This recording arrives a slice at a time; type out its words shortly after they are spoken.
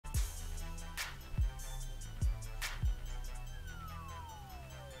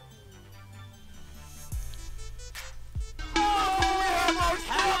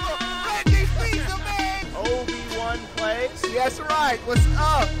right, what's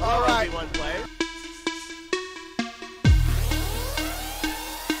up? All right. OB1playYT.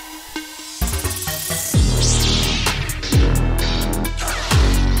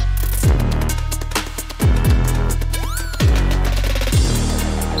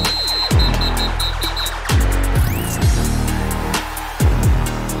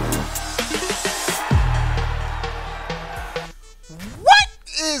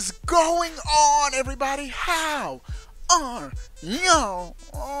 Is going on, everybody? How are y'all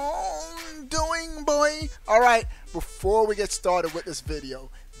doing, boy? All right, before we get started with this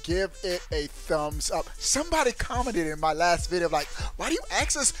video, give it a thumbs up. Somebody commented in my last video like, why do you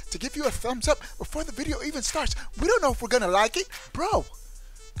ask us to give you a thumbs up before the video even starts? We don't know if we're gonna like it. Bro,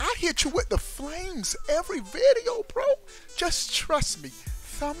 I hit you with the flames every video, bro. Just trust me.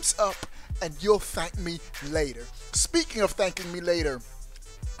 Thumbs up and you'll thank me later. Speaking of thanking me later,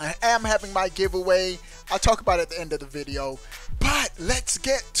 I am having my giveaway. I'll talk about it at the end of the video. But let's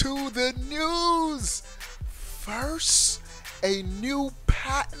get to the news. First, a new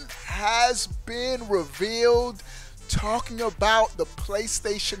patent has been revealed talking about the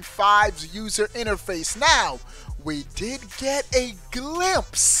PlayStation 5's user interface. Now, we did get a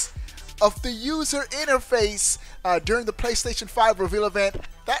glimpse of the user interface during the PlayStation 5 reveal event.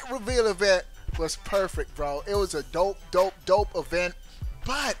 That reveal event was perfect, bro. It was a dope event.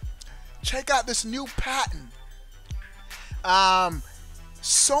 But check out this new patent.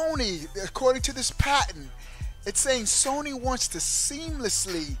 Sony, according to this patent, it's saying Sony wants to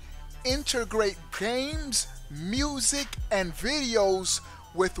seamlessly integrate games, music, and videos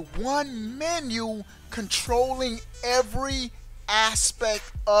with one menu controlling every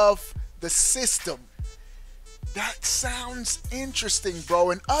aspect of the system. That sounds interesting,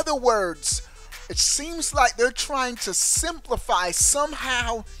 bro. In other words, it seems like they're trying to simplify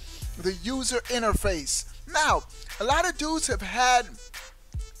somehow the user interface. Now, a lot of dudes have had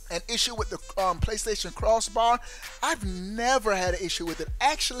an issue with the PlayStation crossbar. I've never had an issue with it.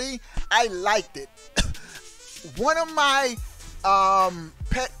 Actually, I liked it. One of my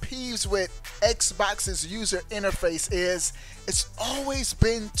pet peeves with Xbox's user interface is it's always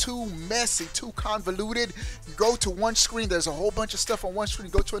been too messy, too convoluted. You go to one screen, there's a whole bunch of stuff on one screen.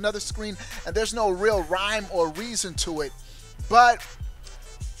 You go to another screen, and there's no real rhyme or reason to it. But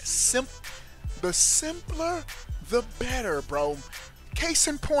the simpler, the better, bro. Case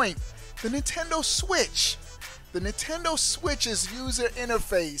in point, the Nintendo Switch. The Nintendo Switch's user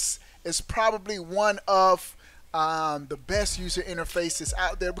interface is probably one of the best user interfaces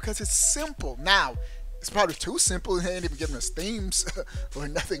out there because it's simple. Now, it's probably too simple. They ain't even giving us themes or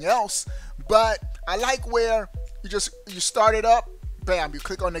nothing else. But I like where you start it up, bam, you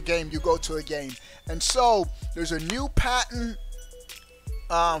click on the game, you go to a game. And so there's a new patent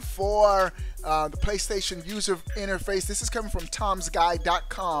for the PlayStation user interface. This is coming from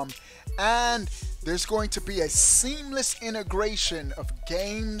tomsguide.com, and there's going to be a seamless integration of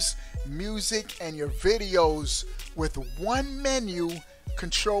games, music, and your videos with one menu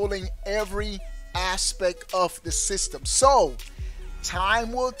controlling every aspect of the system. So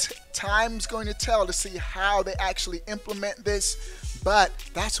time's going to tell to see how they actually implement this, but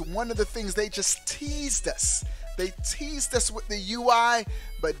that's one of the things they just teased us. They teased us with the UI,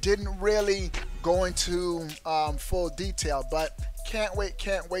 but didn't really go into full detail. But can't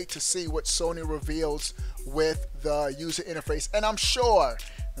wait to see what Sony reveals with the user interface. And I'm sure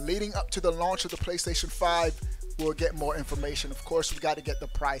leading up to the launch of the PlayStation 5, we'll get more information. Of course, we got to get the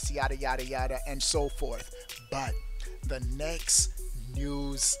price, yada, yada, yada, and so forth. But the next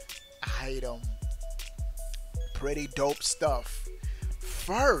news item, pretty dope stuff.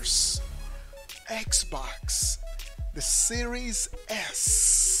 First, Xbox, the Series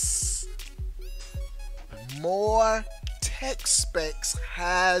S. More tech specs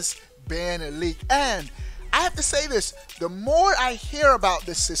has been leaked. And I have to say this, the more I hear about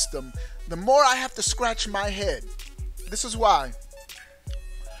this system, the more I have to scratch my head. This is why.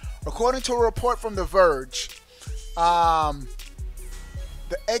 According to a report from The Verge, the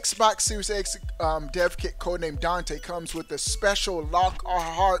Xbox Series X dev kit codenamed Dante comes with a special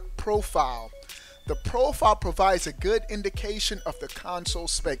Lockhart profile. The profile provides a good indication of the console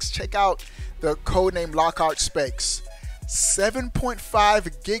specs. Check out the codename Lockhart specs.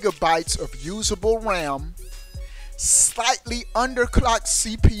 7.5 gigabytes of usable RAM, slightly underclocked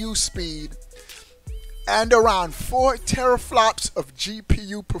CPU speed, and around 4 teraflops of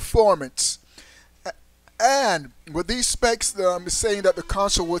GPU performance. And with these specs, it's saying that the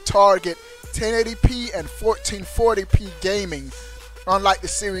console will target 1080p and 1440p gaming, unlike the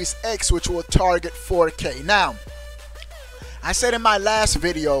Series X, which will target 4K. Now, I said in my last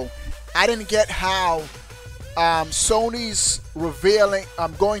video, I didn't get how Sony's revealing,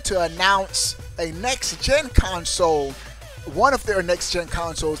 going to announce a next-gen console, one of their next-gen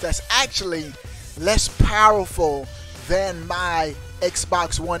consoles that's actually less powerful than my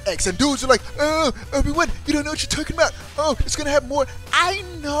Xbox One X. And dudes are like, oh, Obi-Wan, you don't know what you're talking about. Oh, it's going to have more. I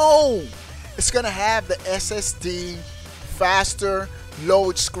know. It's going to have the SSD, faster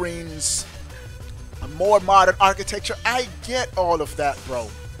load screens, a more modern architecture. I get all of that, bro.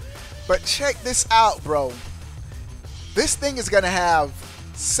 But check this out, bro. This thing is going to have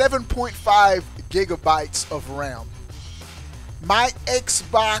 7.5 gigabytes of RAM. My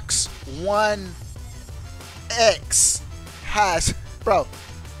Xbox One X has, bro,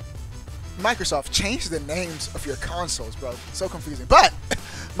 Microsoft, change the names of your consoles, bro. So confusing. But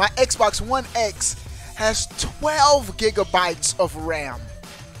my Xbox One X has 12 gigabytes of RAM.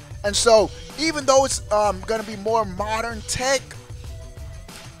 And so, even though it's going to be more modern tech,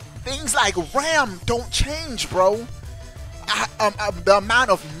 things like RAM don't change, bro. The amount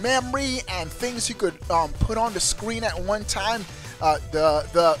of memory and things you could put on the screen at one time,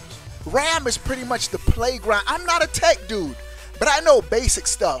 the RAM is pretty much the playground. I'm not a tech dude, but I know basic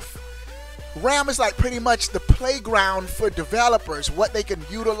stuff. RAM is like pretty much the playground for developers, what they can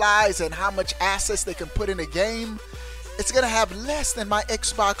utilize and how much assets they can put in a game. It's going to have less than my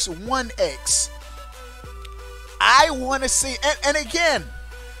Xbox One X. I want to see, and again,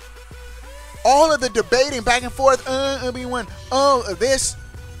 all of the debating back and forth, Obi-Wan, this,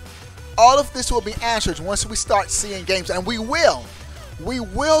 all of this will be answered once we start seeing games, and we will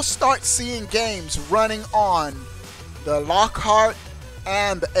start seeing games running on the Lockhart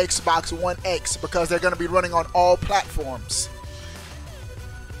and the Xbox One X, because they're going to be running on all platforms.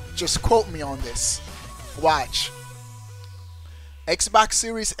 Just quote me on this. Watch. Xbox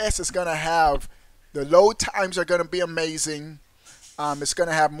Series S is going to have, the load times are going to be amazing. It's going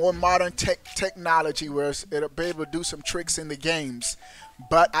to have more modern technology where it'll be able to do some tricks in the games.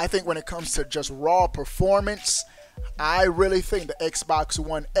 But I think when it comes to just raw performance, I really think the Xbox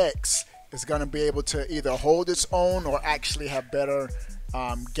One X is going to be able to either hold its own or actually have better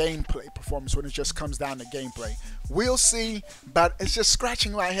gameplay performance when it just comes down to gameplay. We'll see, but it's just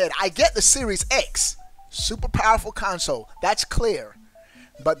scratching my head. I get the Series X, super powerful console, that's clear.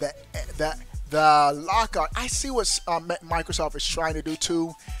 But the Lockhart, I see what Microsoft is trying to do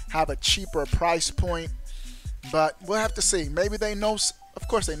too, have a cheaper price point. But we'll have to see. Maybe they know, of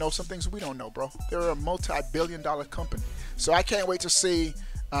course they know some things we don't know, bro. They're a multi-billion-dollar company. So I can't wait to see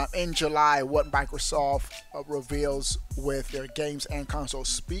in July what Microsoft reveals with their games and consoles.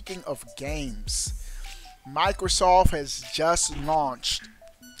 Speaking of games, Microsoft has just launched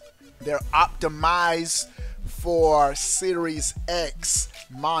their optimized for Series X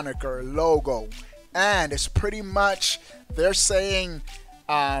moniker logo, and it's pretty much, they're saying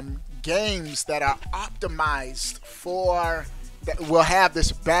games that are optimized for, that will have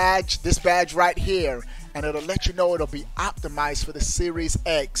this badge right here, and it'll let you know it'll be optimized for the Series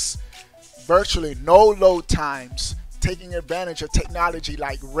X. Virtually no load times, taking advantage of technology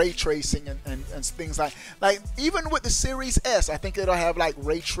like ray tracing and things like even with the Series S, I think it'll have like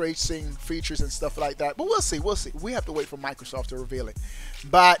ray tracing features and stuff like that. But we'll see. We have to wait for Microsoft to reveal it.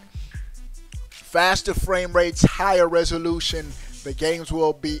 But faster frame rates, higher resolution, the games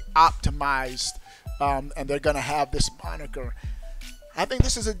will be optimized, and they're going to have this moniker. I think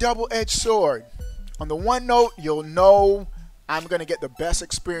this is a double-edged sword. On the one note, you'll know I'm going to get the best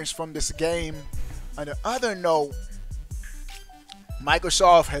experience from this game. On the other note,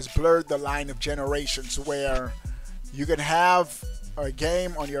 Microsoft has blurred the line of generations where you can have a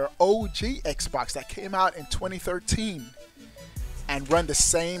game on your OG Xbox that came out in 2013 and run the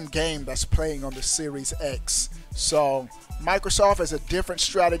same game that's playing on the Series X. So Microsoft has a different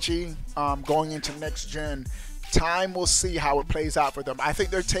strategy going into next gen. Time will see how it plays out for them. I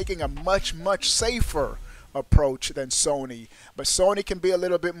think they're taking a much safer approach than Sony, but Sony can be a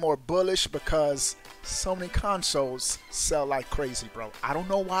little bit more bullish because Sony consoles sell like crazy, bro. I don't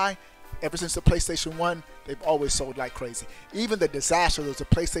know why. Ever since the PlayStation 1, they've always sold like crazy. Even the disaster that was the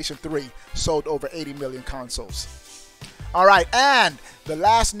PlayStation 3 sold over 80 million consoles. All right, and the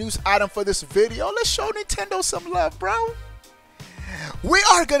last news item for this video, let's show Nintendo some love, bro. We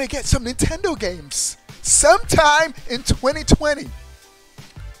are gonna get some Nintendo games sometime in 2020.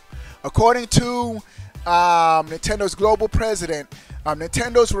 According to Nintendo's global president,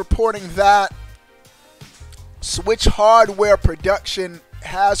 Nintendo's reporting that Switch hardware production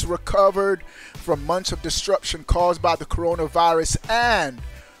has recovered from months of disruption caused by the coronavirus, and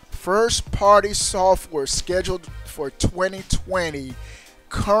first-party software scheduled for 2020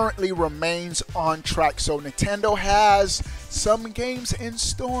 currently remains on track. So Nintendo has some games in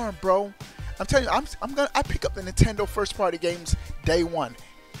store, bro. I'm telling you, I pick up the Nintendo first party games day one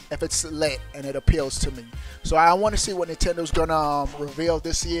if it's lit and it appeals to me. So I want to see what Nintendo's gonna reveal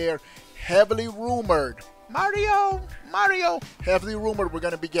this year. Heavily rumored, Mario, heavily rumored we're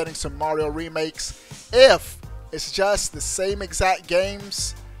gonna be getting some Mario remakes. If it's just the same exact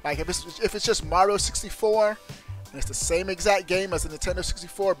games, like if it's just Mario 64 and it's the same exact game as the Nintendo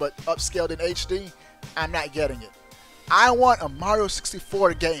 64 but upscaled in HD, I'm not getting it. I want a Mario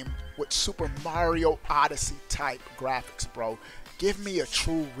 64 game with Super Mario Odyssey type graphics, bro. Give me a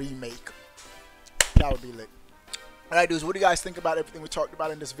true remake. That would be lit. Alright, dudes, what do you guys think about everything we talked about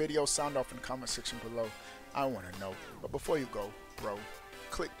in this video? Sound off in the comment section below. I want to know. But before you go, bro,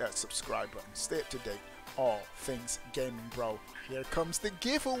 click that subscribe button. Stay up to date. All things gaming, bro. Here comes the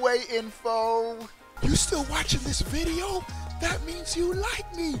giveaway info. You still watching this video? That means you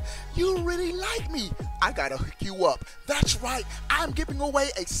like me. You really like me. I gotta hook you up. That's right. I'm giving away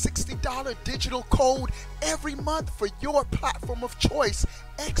a $60 digital code every month for your platform of choice.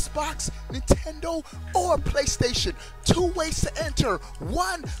 Xbox, Nintendo, or PlayStation. 2 ways to enter.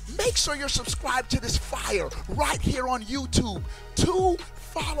 1, make sure you're subscribed to this fire right here on YouTube. 2,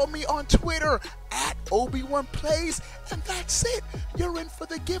 follow me on Twitter at OB1playYT, and that's it. You're in for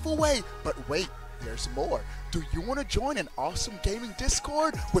the giveaway. But wait, there's more. Do you want to join an awesome gaming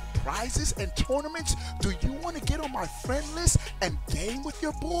Discord with prizes and tournaments? Do you want to get on my friend list and game with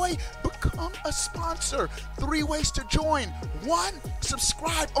your boy? Become a sponsor. 3 ways to join. 1,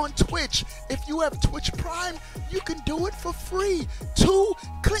 subscribe on Twitch. If you have Twitch Prime, you can do it for free. 2,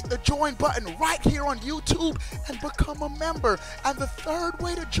 click the join button right here on YouTube and become a member. And the 3rd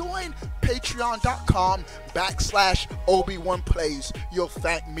way to join, patreon.com/OB1playYT. You'll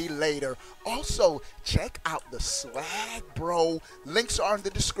thank me later. Also, check out the swag, bro. Links are in the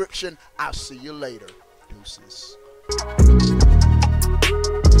description. I'll see you later. Deuces.